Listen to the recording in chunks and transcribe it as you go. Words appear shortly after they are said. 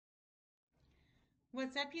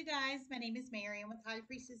What's up, you guys? My name is Mary. I'm with High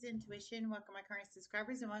Priestess Intuition. Welcome, my current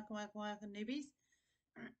subscribers, and welcome, newbies.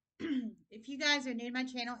 If you guys are new to my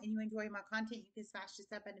channel and you enjoy my content, you can smash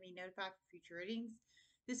this up and to be notified for future readings.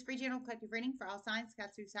 This free general collective reading for all signs,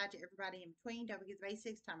 got through side to everybody in between. Don't forget the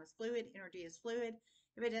basics. Time is fluid. Energy is fluid.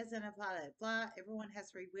 If it doesn't apply, let it fly. Everyone has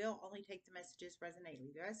free will. Only take the messages resonate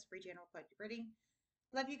with us. Free general collective reading.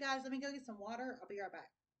 Love you guys. Let me go get some water. I'll be right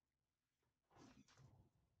back.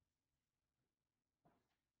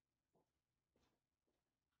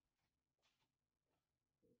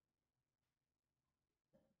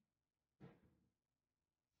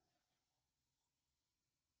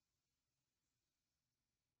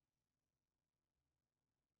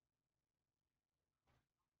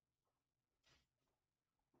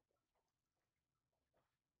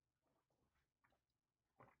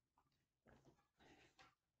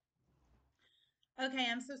 Okay,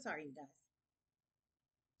 I'm so sorry, you guys.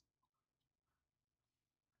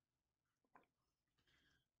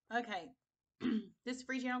 Okay. This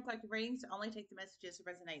free general collective readings only take the messages that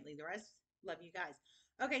resonate. Leave the rest. Love you guys.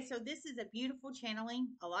 Okay, so this is a beautiful channeling,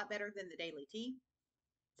 a lot better than the daily tea.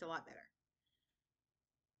 It's a lot better.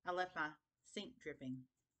 I left my sink dripping.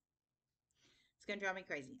 It's gonna drive me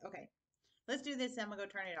crazy. Okay, let's do this. I'm gonna go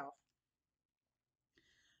turn it off.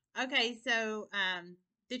 Okay, so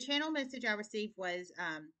the channel message I received was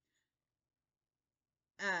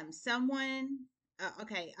someone.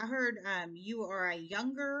 Okay, I heard you are a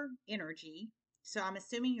younger energy, so I'm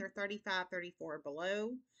assuming you're 35, 34 or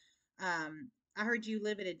below. I heard you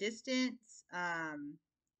live at a distance.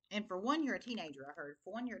 And for one, you're a teenager. I heard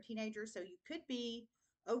for one, you're a teenager, so you could be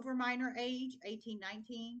over minor age, 18,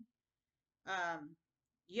 19. Um,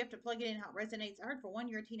 you have to plug it in how it resonates. I heard for one,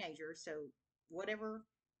 you're a teenager, so whatever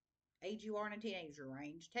age you are in a teenager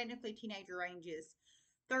range. Technically, teenager range is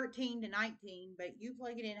 13 to 19, but you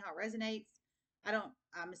plug it in how it resonates. I don't,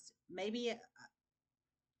 I'm maybe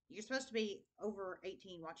you're supposed to be over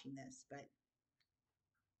 18 watching this, but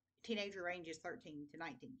teenager range is 13 to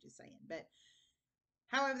 19, just saying. But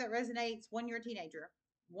however that resonates, one, you're a teenager,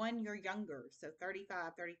 one, you're younger, so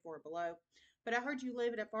 35, 34 below. But I heard you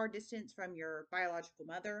live at a far distance from your biological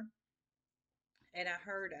mother, and I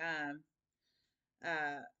heard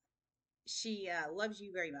uh, she loves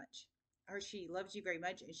you very much. Or she loves you very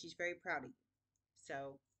much, and she's very proud of you.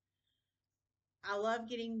 So I love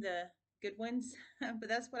getting the good ones, but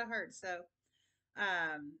that's what I heard. So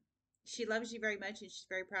um, she loves you very much, and she's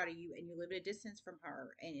very proud of you, and you live at a distance from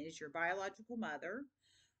her, and it is your biological mother.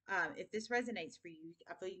 If this resonates for you,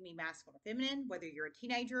 I feel you can be masculine or feminine, whether you're a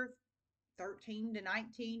teenager, 13 to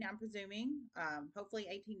 19, I'm presuming, hopefully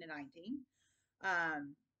 18 to 19,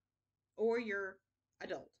 um, or you're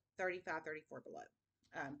adult, 35, 34 below.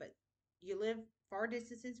 But you live far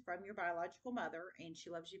distances from your biological mother, and she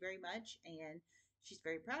loves you very much, and she's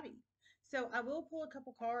very proud of you. So I will pull a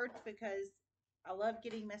couple cards because I love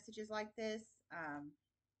getting messages like this.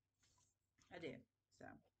 I do. So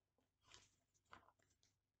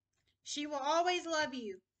she will always love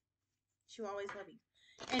you. She will always love you.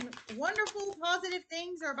 And wonderful, positive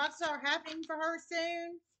things are about to start happening for her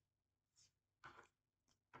soon.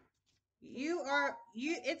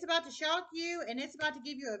 It's about to shock you, and it's about to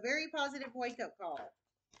give you a very positive wake-up call.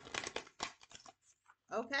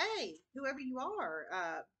 Okay, whoever you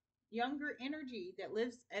are, younger energy that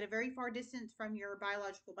lives at a very far distance from your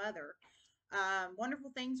biological mother.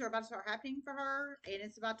 Wonderful things are about to start happening for her, and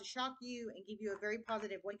it's about to shock you and give you a very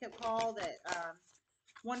positive wake-up call that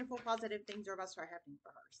wonderful, positive things are about to start happening for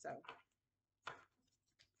her. So,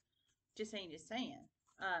 just saying, just saying.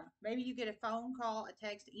 Maybe you get a phone call, a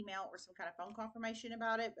text, email, or some kind of phone confirmation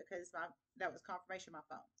about it because that was confirmation on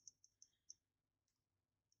my phone.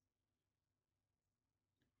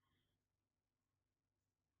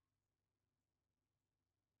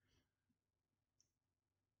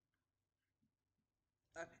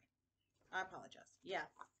 Okay, I apologize. Yeah.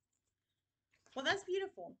 Well, that's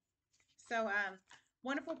beautiful. So,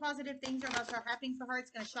 wonderful, positive things are about to start happening for her.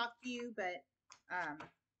 It's going to shock you, but um,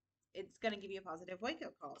 it's going to give you a positive wake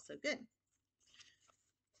up call. So good.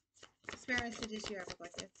 Spirit messages you have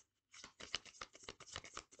reflected.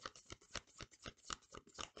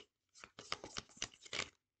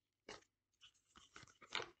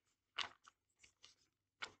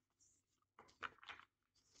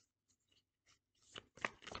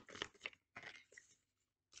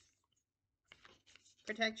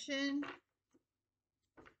 Protection,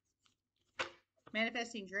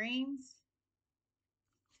 manifesting dreams,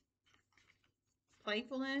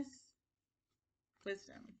 playfulness,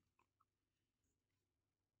 wisdom.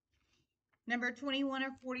 Number 21 or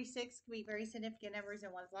 46 can be very significant numbers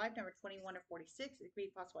in one's life. Number 21 or 46, it could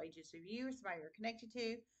be possible ages of you, somebody you're connected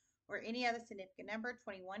to, or any other significant number.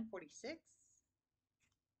 21, 46.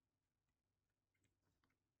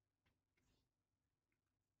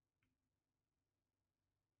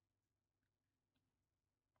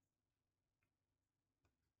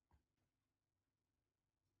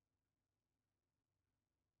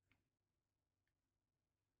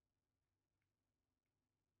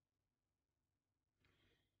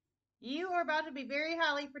 You are about to be very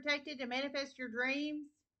highly protected to manifest your dreams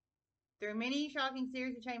through many shocking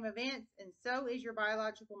series of chain events, and so is your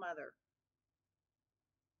biological mother.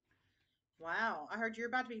 Wow, I heard you're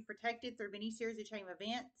about to be protected through many series of chain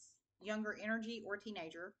events, younger energy or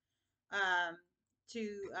teenager, um,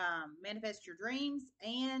 to manifest your dreams,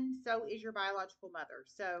 and so is your biological mother.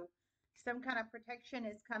 So, some kind of protection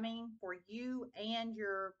is coming for you and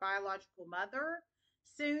your biological mother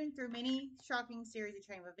soon through many shocking series of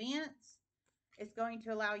chain events. It's going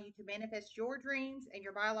to allow you to manifest your dreams, and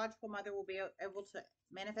your biological mother will be able to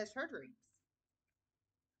manifest her dreams.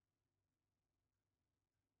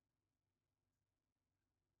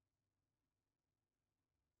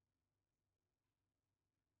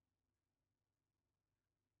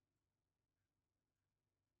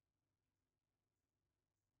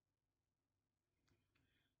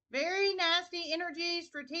 Very nasty energy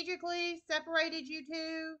strategically separated you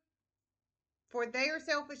two for their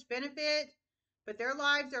selfish benefit, but their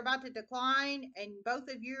lives are about to decline, and both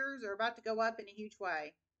of yours are about to go up in a huge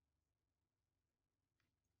way.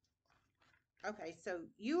 Okay, so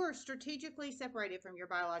you are strategically separated from your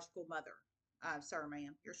biological mother, sir,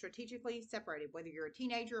 ma'am. You're strategically separated, whether you're a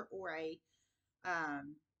teenager or a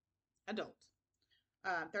um, adult.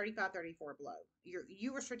 35, 34 below.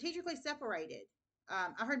 You were strategically separated.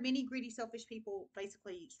 I heard many greedy, selfish people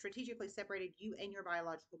basically strategically separated you and your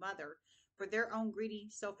biological mother for their own greedy,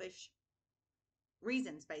 selfish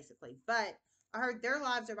reasons, basically. But I heard their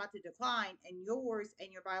lives are about to decline, and yours and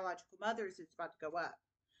your biological mother's is about to go up.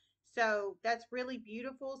 So that's really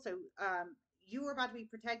beautiful. So you are about to be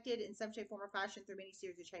protected in some shape, form, or fashion through many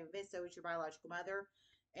series of chain events. So is your biological mother,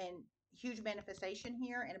 and huge manifestation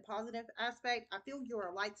here in a positive aspect. I feel you're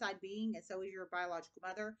a light side being, and so is your biological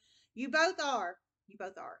mother. You both are. You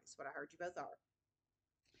both are. Is what I heard. You both are.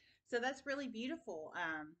 So that's really beautiful.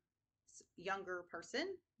 Younger person,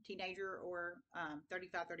 teenager, or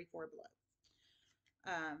 35, 34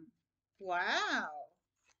 below. Wow.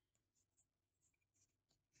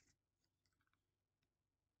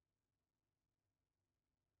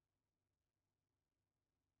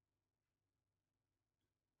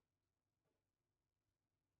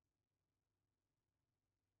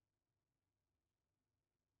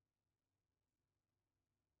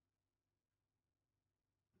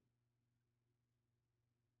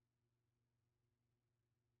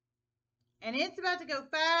 And it's about to go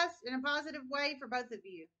fast in a positive way for both of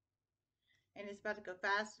you. And it's about to go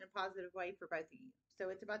fast in a positive way for both of you. So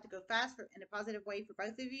it's about to go fast in a positive way for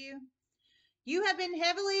both of you. You have been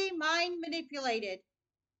heavily mind manipulated,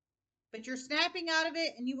 but you're snapping out of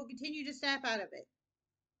it, and you will continue to snap out of it.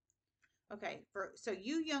 Okay, so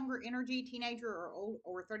you younger energy teenager or old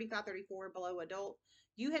or 35, 34 below adult,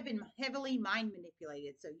 you have been heavily mind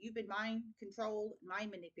manipulated. So you've been mind controlled, mind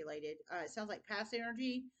manipulated. It sounds like past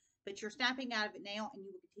energy, but you're snapping out of it now, and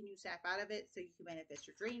you will continue to snap out of it so you can manifest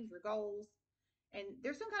your dreams, your goals, and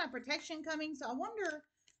there's some kind of protection coming. So I wonder,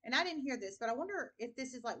 and I didn't hear this, but I wonder if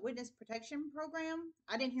this is like witness protection program.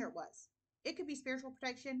 I didn't hear it was. It could be spiritual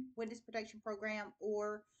protection, witness protection program,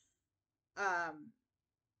 or um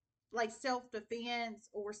like self defense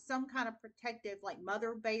or some kind of protective, like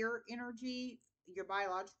mother bear energy. Your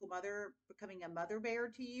biological mother becoming a mother bear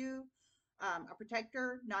to you, a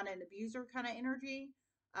protector, not an abuser kind of energy.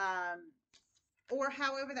 Um, or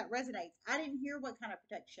however that resonates. I didn't hear what kind of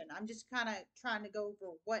protection. I'm just kind of trying to go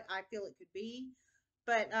over what I feel it could be.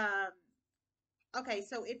 But okay,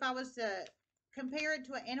 so if I was to compare it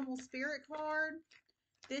to an animal spirit card,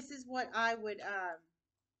 this is what I would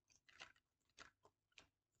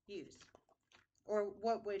use, or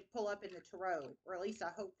what would pull up in the tarot, or at least I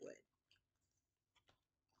hope would.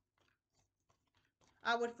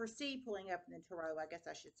 I would foresee pulling up in the tarot, I guess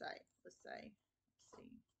I should say. Let's say. Let's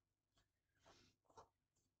see.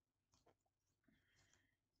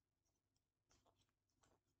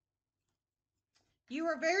 You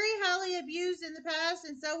were very highly abused in the past,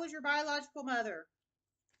 and so was your biological mother.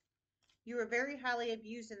 You were very highly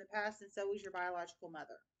abused in the past, and so was your biological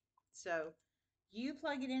mother. So you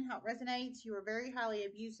plug it in how it resonates. You were very highly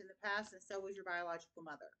abused in the past, and so was your biological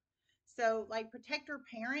mother. So, like protector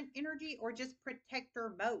parent energy, or just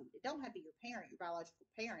protector mode. It don't have to be your parent, your biological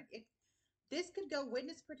parent. This could go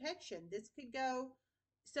witness protection. This could go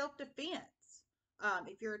self defense.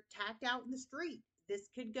 If you're attacked out in the street, this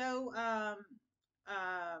could go um,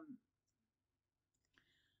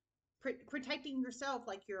 protecting yourself,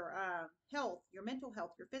 like your health, your mental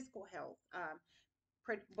health, your physical health.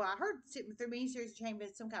 Well, I heard through many series of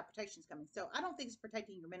changes, some kind of protection is coming. So I don't think it's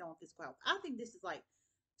protecting your mental and physical health. I think this is like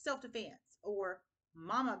self defense or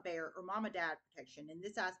mama bear or mama dad protection. In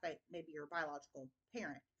this aspect, maybe your biological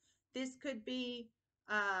parent. This could be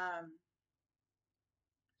um,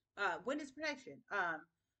 witness protection.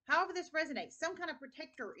 However, this resonates, some kind of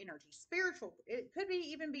protector energy, spiritual. It could be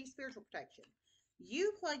even be spiritual protection.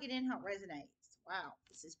 You plug it in how it resonates. Wow,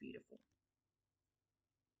 this is beautiful.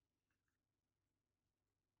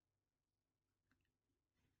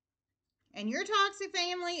 And your toxic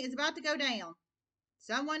family is about to go down.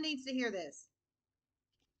 Someone needs to hear this.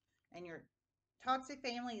 And your toxic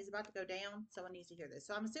family is about to go down. Someone needs to hear this.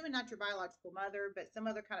 So I'm assuming not your biological mother, but some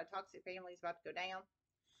other kind of toxic family is about to go down.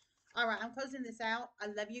 All right, I'm closing this out. I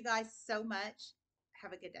love you guys so much.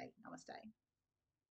 Have a good day. Namaste.